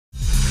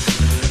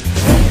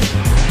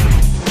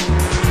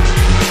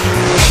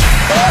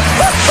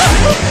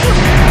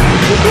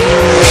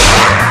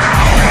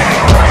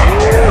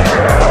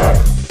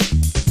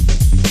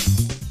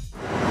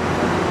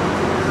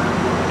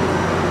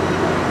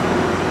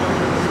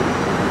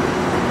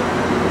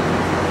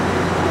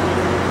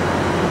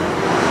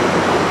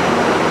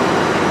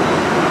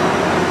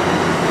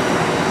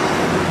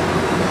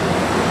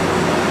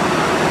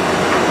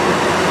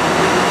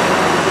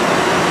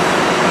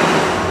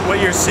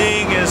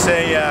is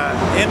a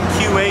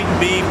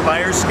MQ-8B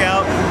Fire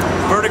Scout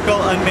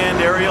vertical unmanned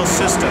aerial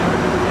system.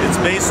 It's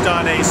based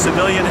on a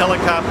civilian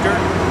helicopter.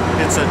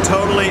 It's a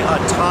totally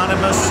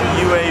autonomous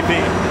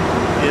UAV.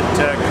 It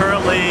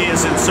currently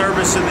is in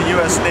service in the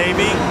U.S.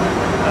 Navy,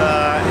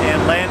 and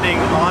landing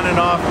on and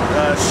off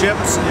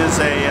ships is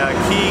a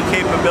key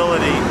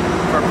capability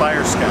for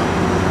Fire Scout.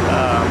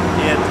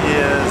 It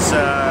is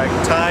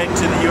tied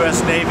to the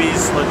U.S.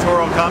 Navy's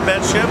littoral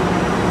combat ship,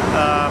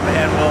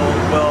 and will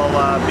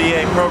be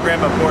a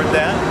program aboard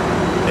that.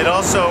 It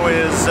also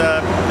has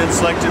been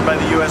selected by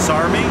the U.S.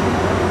 Army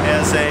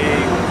as a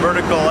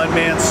vertical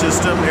unmanned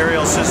system,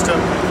 aerial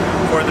system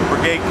for the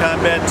brigade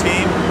combat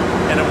team,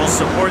 and it will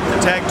support the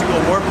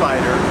tactical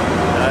warfighter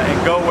and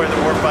go where the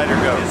warfighter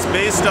goes. It's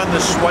based on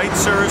the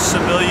Schweitzer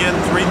civilian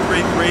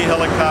 333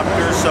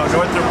 helicopter, so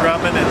Northrop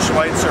Grumman and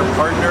Schweitzer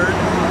partnered.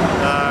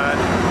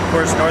 Of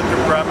course,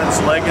 Northrop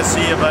Grumman's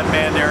legacy of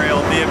unmanned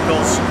aerial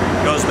vehicles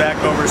goes back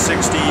over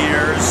 60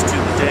 years to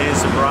the days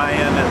of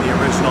Ryan and the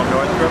original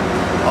Northrop.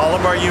 All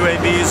of our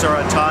UAVs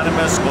are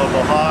autonomous,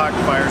 Global Hawk,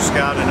 Fire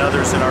Scout, and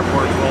others in our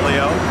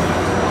portfolio.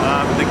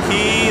 The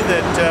key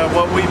that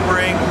what we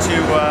bring to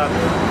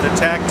the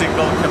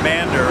tactical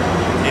commander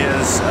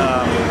is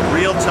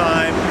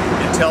real-time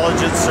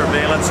intelligence,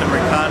 surveillance, and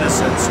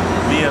reconnaissance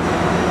via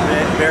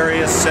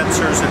various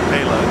sensors and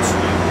payloads.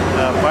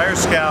 Fire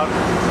Scout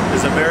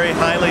is a very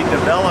highly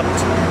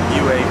developed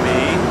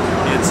UAV.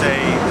 It's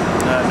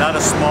not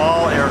a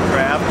small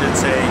aircraft.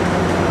 It's a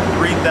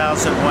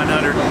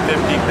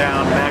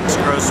 3,150-pound max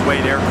gross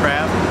weight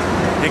aircraft.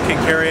 It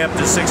can carry up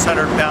to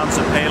 600 pounds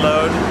of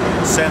payload,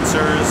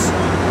 sensors,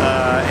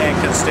 and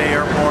can stay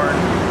airborne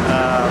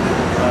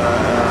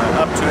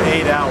up to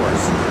 8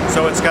 hours.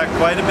 So it's got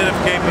quite a bit of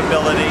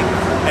capability,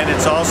 and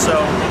it's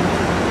also,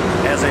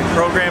 as a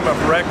program of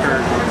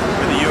record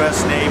for the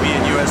U.S. Navy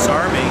and U.S.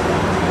 Army,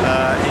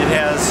 it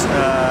has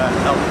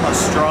a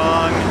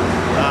strong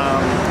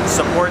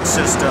support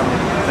system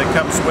that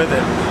comes with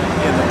it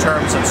in the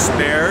terms of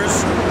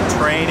spares,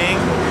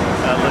 training,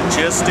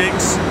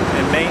 logistics,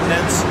 and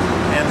maintenance,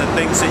 and the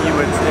things that you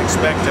would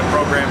expect a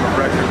program of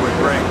record would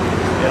bring.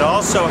 It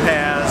also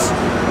has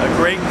a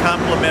great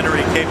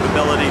complementary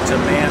capability to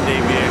manned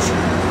aviation.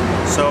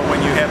 So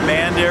when you have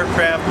manned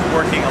aircraft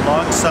working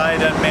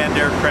alongside unmanned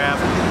aircraft,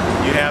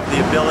 you have the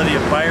ability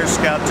of Fire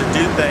Scout to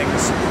do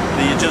things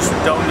that you just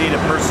don't need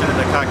a person in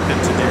the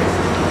cockpit to do.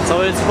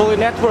 So it's fully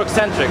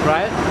network-centric,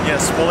 right?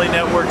 Yes, fully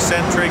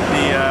network-centric.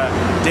 The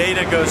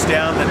data goes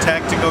down the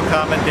tactical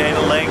common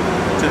data link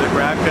to the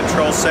ground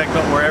control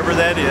segment, wherever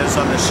that is.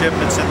 On the ship,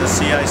 it's in the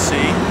CIC,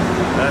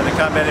 the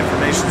Combat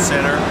Information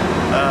Center.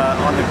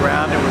 On the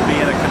ground, it would be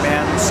in a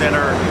command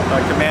center, a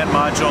command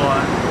module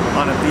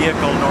on a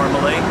vehicle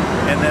normally,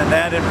 and then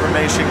that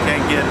information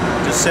can get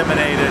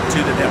disseminated to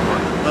the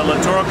network. The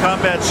littoral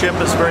combat ship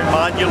is very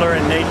modular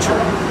in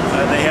nature.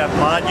 They have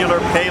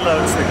modular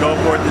payloads that go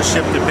aboard the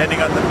ship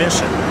depending on the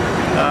mission.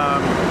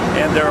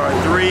 And there are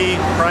 3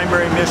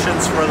 primary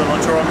missions for the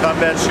littoral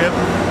combat ship: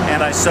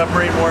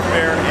 anti-submarine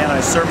warfare,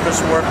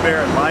 anti-surface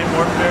warfare, and mine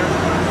warfare.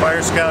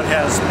 Fire Scout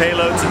has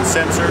payloads and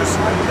sensors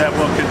that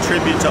will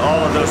contribute to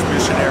all of those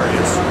mission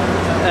areas.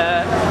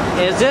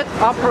 Is it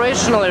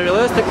operationally,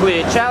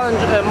 realistically,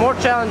 more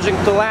challenging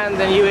to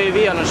land an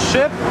UAV on a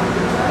ship,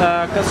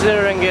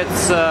 considering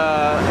it's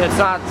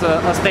not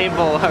a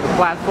stable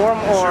platform?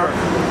 Or? Sure.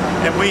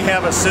 And we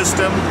have a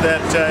system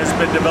that has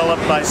been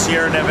developed by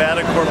Sierra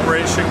Nevada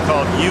Corporation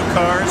called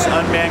UCARS,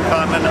 Unmanned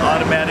Common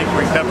Automatic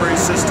Recovery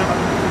System.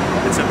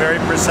 It's a very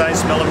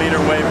precise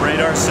millimeter wave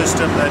radar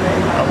system that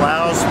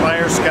allows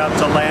Fire Scout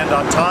to land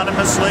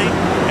autonomously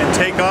and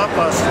take off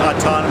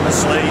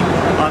autonomously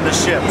on the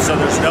ship. So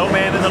there's no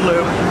man in the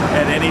loop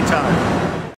at any time.